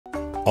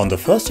On the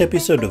first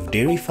episode of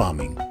Dairy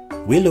Farming,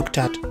 we looked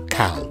at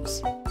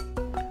calves.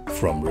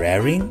 From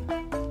rearing,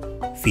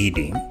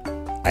 feeding,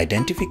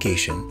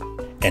 identification,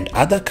 and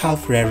other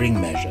calf rearing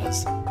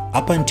measures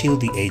up until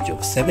the age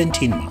of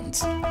 17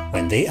 months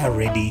when they are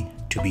ready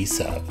to be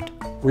served.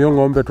 Huyo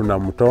ng'ombe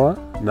tunamtoa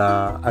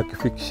na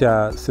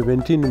akifikisha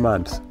 17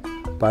 months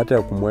baada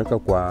ya kumweka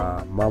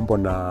kwa mambo,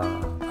 na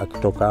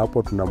akitoka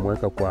hapo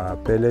tunamweka kwa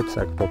pellets,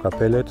 akitoka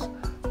pellets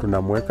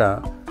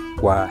tunamweka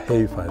kwa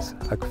heifers.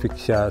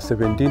 Akifikisha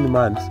 17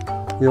 months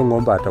huyo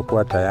ng'ombe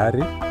atakuwa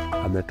tayari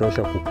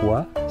ametosha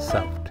kukua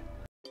served.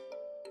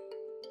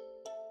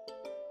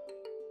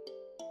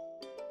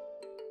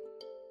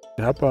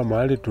 Hapa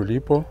mahali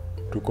tulipo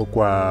tuko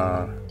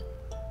kwa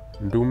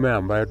ndume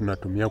ambayo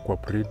tunatumia kwa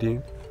breeding,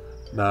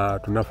 na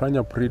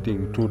tunafanya breeding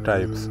two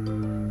types.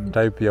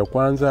 Type ya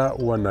kwanza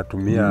huwa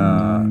natumia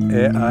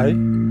AI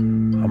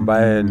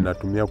ambaye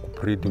natumia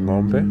kubreed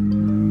ng'ombe,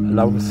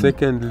 alafu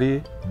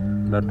secondly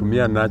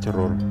natumia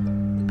natural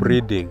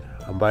breeding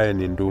ambaye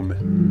ni ndume.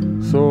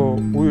 So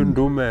huyu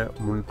ndume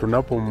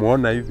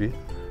tunapomuona hivi,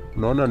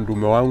 unaona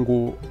ndume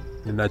wangu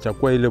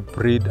ninachukua ile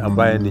breed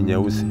ambaye ni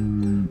nyeusi.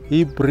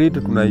 Hii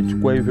breed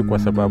tunaichukua hivi kwa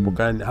sababu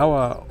gani?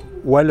 Hawa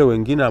wale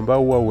wengine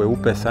ambao huwa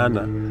weupe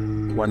sana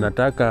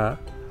wanataka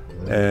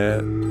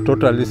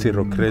totally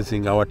zero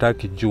grazing,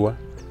 hawataki jua.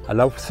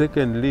 Alafu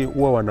secondly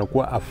huwa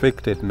wanakuwa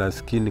affected na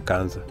skin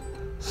cancer.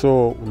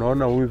 So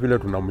unaona huyu vile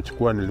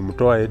tunamchukua,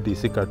 nilimtoa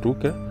ADC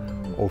Katuke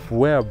of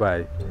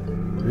whereby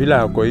vile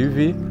ako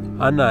hivi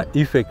ana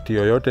effect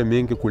yoyote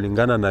mingi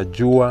kulingana na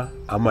jua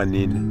ama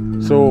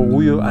nini. So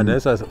huyu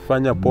anaweza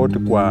fanya pot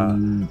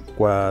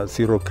kwa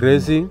zero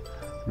grazing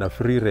na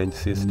free range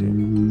system,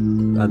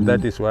 and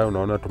that is why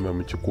unaona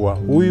tumemchukua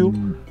huyu.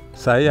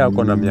 Sahi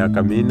ako na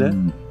miaka 4,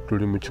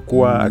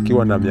 tulimchukua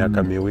akiwa na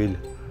miaka 2.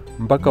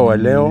 Mpaka wa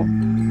leo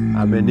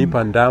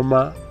amenipa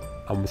ndama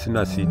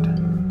 56.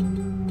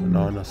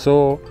 Unaona,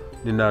 so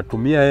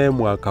ninatumia yeye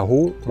mwaka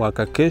huu.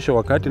 Mwaka kesho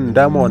wakati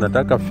ndama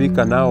wanataka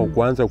fika nao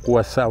kuanza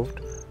kuwa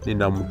served,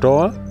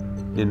 ninamtoa,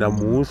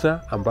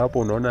 ninamuuza, ambapo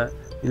unaona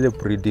ile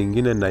breed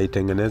nyingine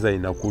naitengeneza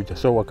inakuja.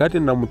 So wakati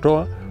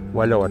ninamtoa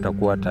wale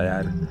watakuwa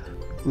tayari.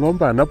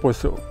 Ng'ombe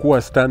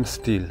anapokuwa stand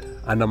still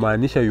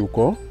anamaanisha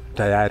yuko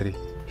tayari,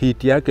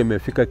 heat yake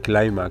imefika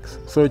climax.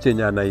 So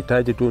chenye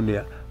anahitaji tu ni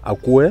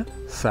akue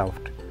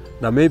served,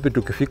 na maybe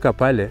tukifika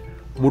pale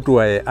mtu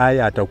wa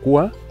AI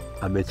atakuwa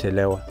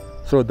amechelewa.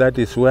 So that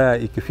is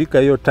where ikifika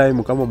hiyo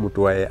time kama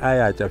mtu wa AI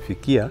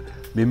hajafikia,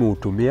 mimi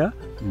hutumia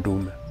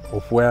ndume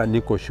of where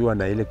niko sure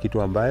na ile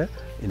kitu ambaye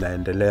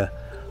inaendelea.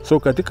 So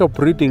katika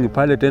breeding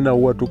pale tena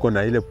huwa tuko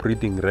na ile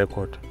breeding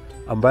record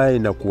ambaye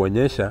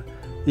inakuonyesha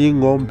hii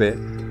ng'ombe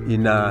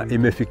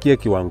imefikia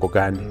kiwango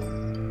gani.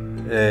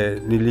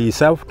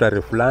 Niliserve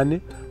tarehe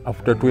fulani,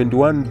 after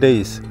 21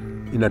 days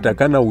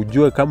inatakana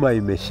ujue kama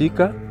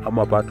imeshika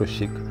ama bado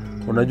shika.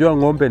 Unajua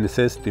ng'ombe ni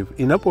sensitive.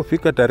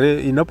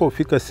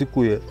 Inapofika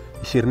siku ya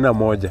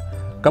 21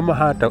 kama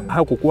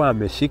hakukuwa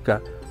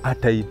ameshika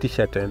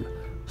ataitisha tena.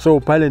 So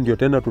pale ndio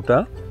tena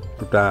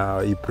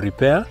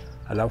tutaiprepare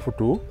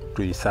alafu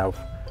tuiserve.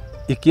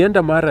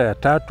 Ikienda mara ya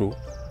 3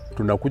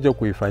 tunakuja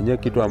kuifanyia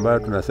kitu ambayo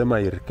tunasema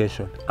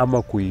irrigation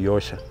ama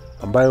kuiosha,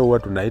 ambayo huwa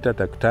tunaita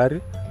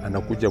daktari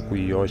anakuja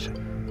kuiosha.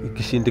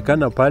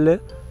 Ikishindikana pale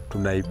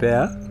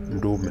tunaipea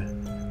ndume.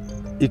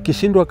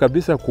 Ikishindwa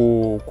kabisa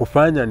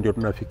kufanya, ndio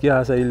tunafikia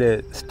hasa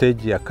ile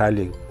stage ya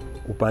culling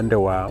upande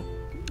wa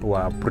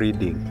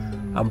breeding,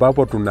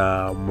 ambapo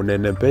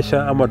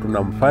tunamnenepesha ama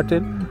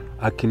tunamfatten.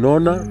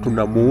 Akinona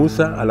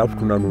tunamuuza, alafu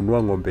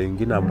tunanunua ng'ombe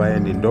nyingine ambaye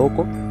ni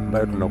ndogo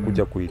ambayo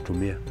tunakuja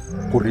kuitumia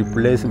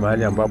kureplace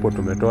mahali ambapo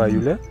tumetoa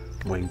yule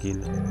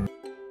mwingine.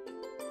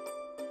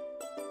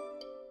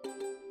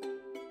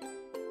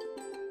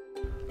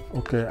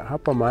 Okay,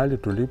 hapa mahali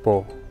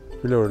tulipo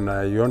vile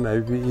unaiona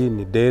hivi, hii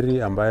ni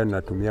dairy ambayo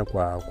natumia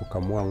kwa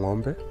kukamua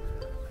ng'ombe,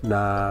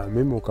 na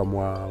mimi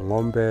ukamua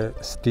ng'ombe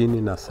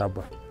 67.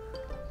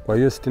 Kwa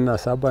hiyo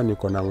 67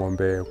 niko na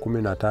ng'ombe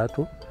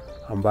 13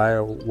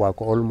 ambayo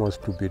wako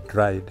almost to be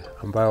dried,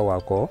 ambayo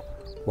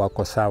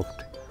wako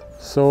served.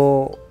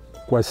 So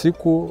kwa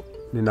siku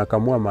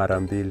ninakamua mara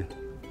 2,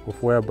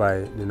 of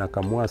whereby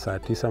ninakamua saa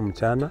 9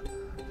 mchana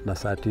na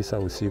saa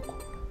 9 usiku,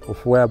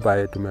 of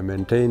whereby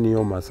maintain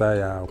hiyo masaa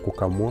ya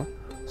kukamua,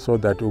 so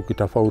that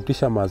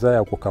ukitofautisha masaa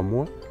ya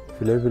kukamua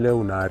vile vile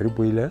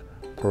unaharibu ile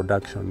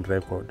production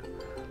record.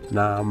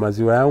 Na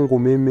maziwa yangu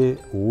mimi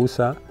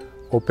huuza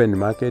open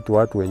market,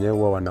 watu wenyewe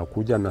huwa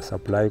wanakuja na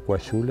supply kwa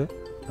shule,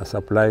 na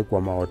supply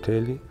kwa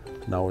mahoteli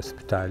na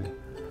hospitali,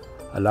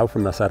 alafu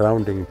na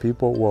surrounding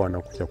people huwa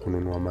wanakuja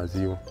kununua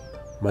maziwa.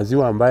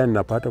 Maziwa ambaye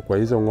ninapata kwa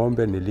hizo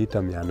ng'ombe ni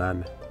lita 800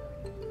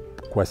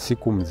 kwa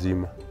siku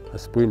mzima.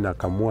 Asubuhi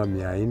nakamua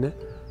 400,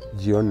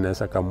 jioni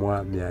naweza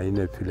kamua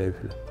 400 vile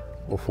vile.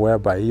 Of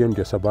whereby hiyo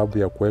ndio sababu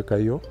ya kuweka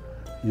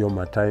hiyo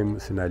matime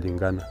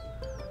sinalingana.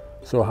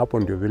 So hapo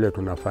ndio vile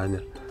tunafanya.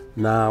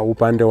 Na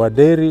upande wa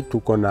dairy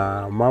tuko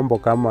na mambo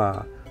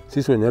kama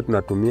sisi wenyewe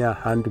tunatumia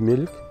hand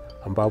milk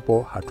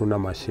ambapo hatuna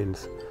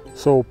machines.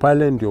 So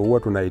pale ndio huwa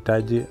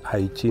tunahitaji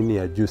hygiene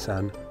ya juu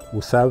sana,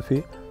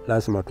 usafi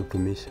lazima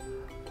tutumishe.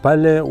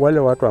 Pale wale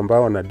watu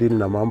ambao wana deal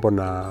na mambo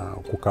na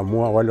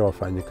kukamua, wale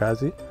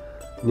wafanyikazi,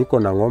 niko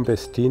na ng'ombe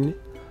 60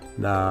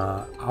 na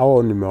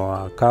hao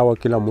nimewakawa,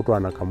 kila mtu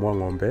anakamua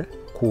ng'ombe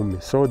 10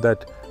 so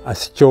that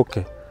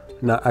asichoke,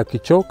 na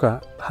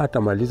akichoka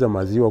hata maliza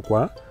maziwa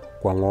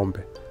kwa ng'ombe,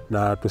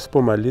 na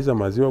tusipomaliza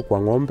maziwa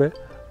kwa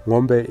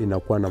ng'ombe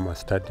inakuwa na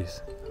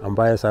mastitis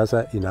ambaye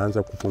sasa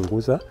inaanza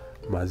kupunguza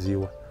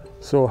maziwa.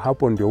 So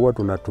hapo ndio huwa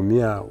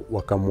tunatumia,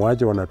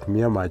 wakamuaji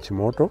wanatumia maji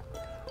moto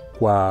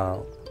kwa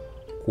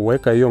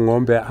kuweka hiyo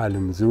ng'ombe hali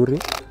mzuri.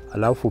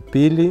 Alafu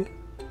pili,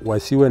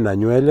 wasiwe na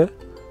nywele.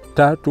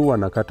 Tatu,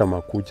 wanakata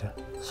makucha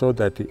so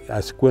that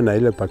asikuwe na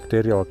ile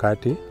bakteria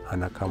wakati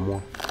anakamua.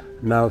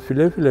 Na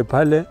vile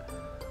pale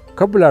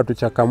kabla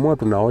hatuchakamua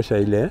tunaosha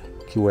ile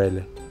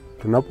kiwele.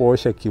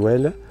 Tunapoosha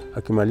kiwele,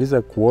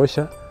 akimaliza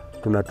kuosha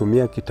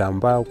tunatumia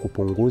kitambaa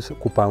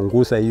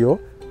kupangusa hiyo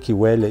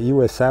kiwele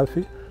iwe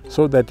safi,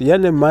 so that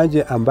yale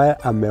maji ambaye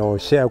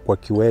ameoshea kwa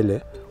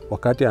kiwele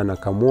wakati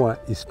anakamua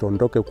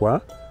isitondoke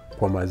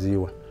kwa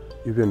maziwa.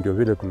 Hivyo ndio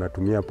vile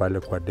tunatumia pale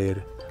kwa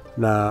dairy.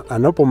 Na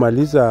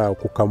anapomaliza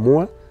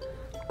kukamua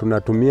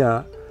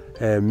tunatumia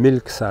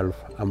milk salve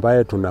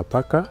ambaye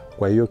tunapaka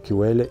kwa hiyo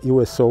kiwele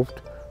iwe soft,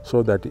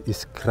 so that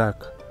is crack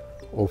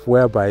of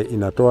whereby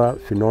inatoa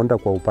finonda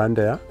kwa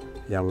upande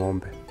ya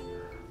ng'ombe.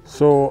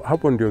 So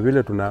hapo ndio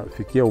vile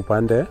tunafikia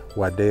upande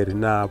wa dairy.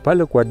 Na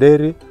pale kwa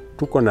dairy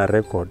tuko na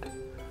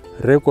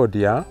record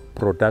ya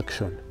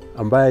production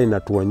ambaye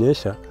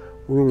inatuonyesha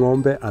huyu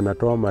ng'ombe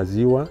anatoa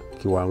maziwa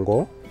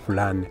kiwango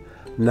fulani,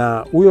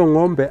 na huyo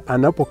ng'ombe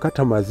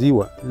anapokata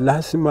maziwa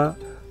lazima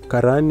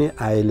karani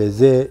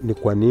aelezee ni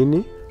kwa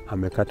nini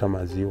amekata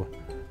maziwa.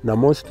 Na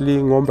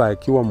mostly ng'ombe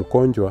akiwa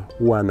mgonjwa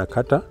huwa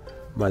anakata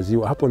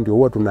maziwa. Hapo ndio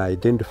huwa tuna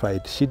identify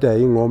shida ya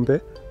hii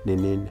ng'ombe ni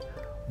nini.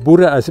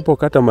 Bure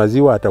asipokata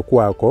maziwa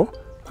atakuwa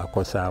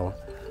ako sawa.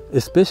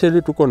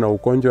 Especially tuko na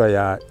ugonjwa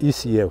ya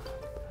ECF.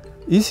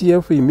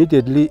 ECF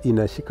immediately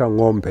inashika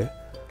ng'ombe,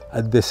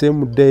 at the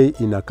same day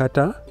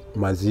inakata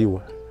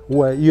maziwa.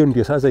 Huwa hiyo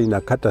ndio sasa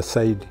inakata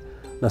side.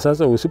 Na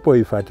sasa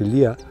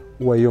usipoifuatilia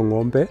huwa hiyo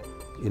ng'ombe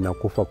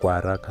inakufa kwa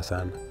haraka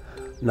sana.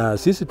 Na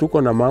sisi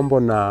tuko na mambo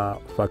na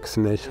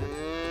vaccination.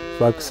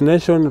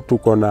 Vaccination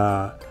tuko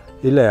na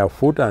ile ya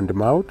foot and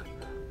mouth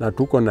na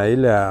tuko na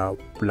ile ya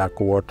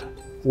black water.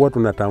 Huwa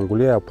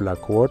tunatangulia ya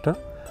black water,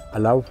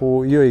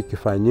 alafu hiyo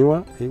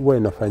ikifanyiwa huwa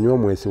inafanywa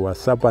mwezi wa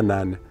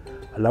 7-8.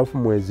 Alafu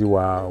mwezi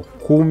wa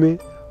 10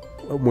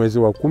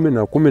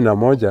 na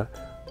 11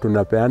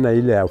 tunapeana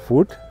ile ya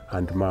foot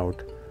and mouth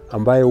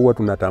ambaye huwa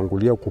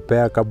tunatangulia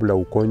kupea kabla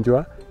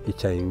ugonjwa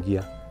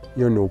ichaingia.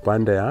 Hiyo ni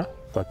upande ya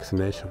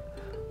vaccination.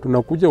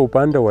 Tunakuja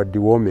upande wa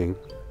deworming.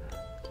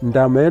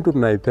 Ndama yetu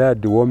tunaipea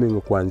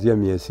deworming kuanzia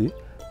miezi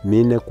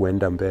 4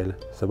 kuenda mbele,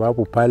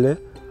 sababu pale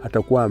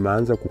atakuwa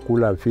ameanza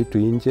kukula vitu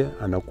nje,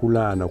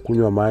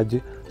 anakunywa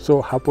maji.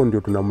 So hapo ndio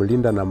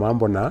tunamlinda na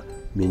mambo na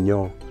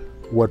minyoo.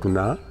 Huwa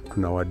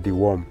tunawa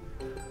deworm.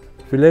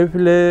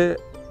 Vile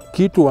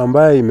kitu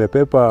ambaye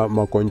imepepa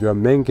magonjwa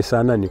mengi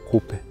sana ni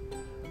kupe.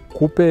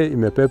 Kupe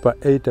imepepa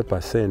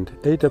 80%.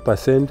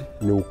 80%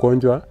 ni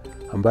ugonjwa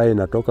ambaye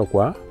inatoka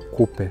kwa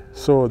kupe.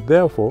 So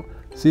therefore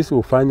sisi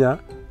hufanya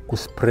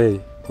kuspray.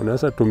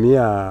 Unaweza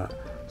tumia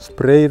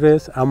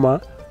sprayless ama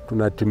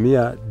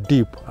tunatumia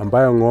dip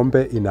ambayo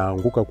ng'ombe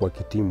inaanguka kwa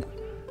kitimbwi.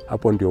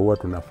 Hapo ndio huwa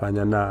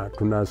tunafanya, na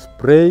tuna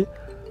spray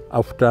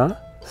after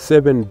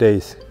 7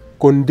 days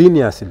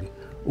continuously.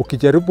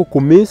 Ukijaribu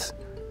kumiss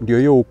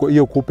ndio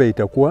hiyo kupe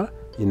itakuwa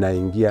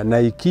inaingia, na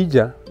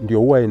ikija ndio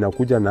huwa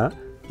inakuja na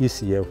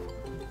ECF.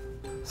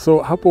 So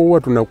hapo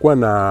huwa tunakuwa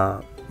na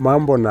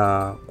mambo,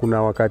 na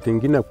kuna wakati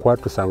ingine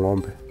kwatu za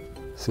ng'ombe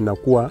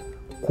zinakuwa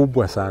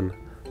kubwa sana.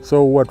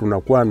 So huwa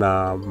tunakuwa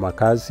na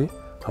makazi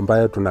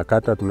ambayo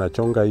tunakata,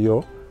 tunachonga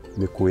hiyo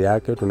miguu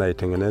yake,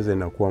 tunaitengeneza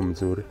inakuwa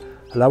mzuri.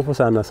 Alafu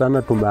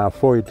sana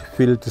tumeavoid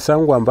field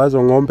sangu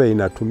ambazo ng'ombe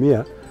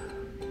inatumia.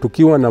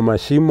 Tukiwa na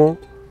mashimo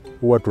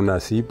huwa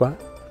tunasiba,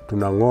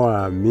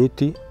 tunang'oa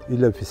miti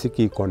ile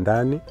visiki iko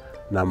ndani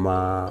na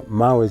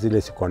mawe zile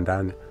ziko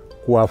ndani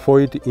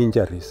kuavoid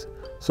injuries.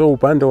 So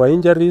upande wa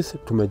injuries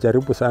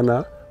tumejaribu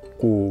sana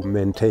ku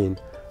maintain.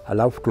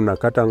 Alafu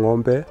tunakata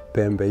ng'ombe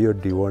pembe, hiyo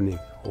deworming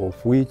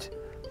of which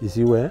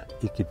isiwe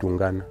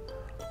ikitungana.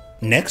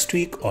 Next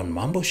week on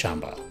Mambo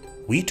Shamba,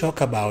 we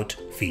talk about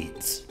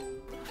feeds.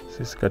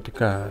 Sisi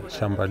katika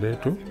shamba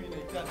letu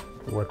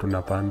huwa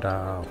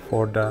tunapanda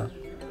fodder,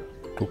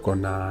 tuko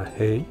na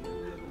hay,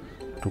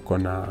 tuko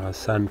na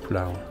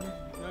sunflower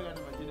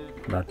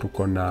na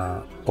tuko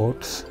na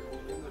oats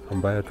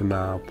ambayo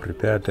tuna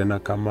prepare tena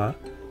kama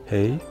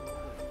hay,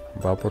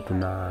 ambapo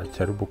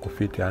tunajaribu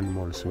kufeed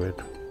animals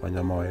wetu,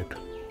 wanyama wetu.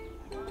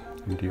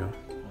 Ndio.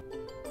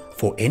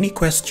 For any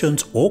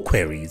questions or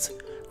queries,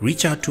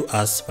 reach out to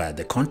us via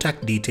the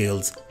contact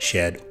details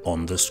shared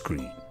on the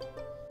screen.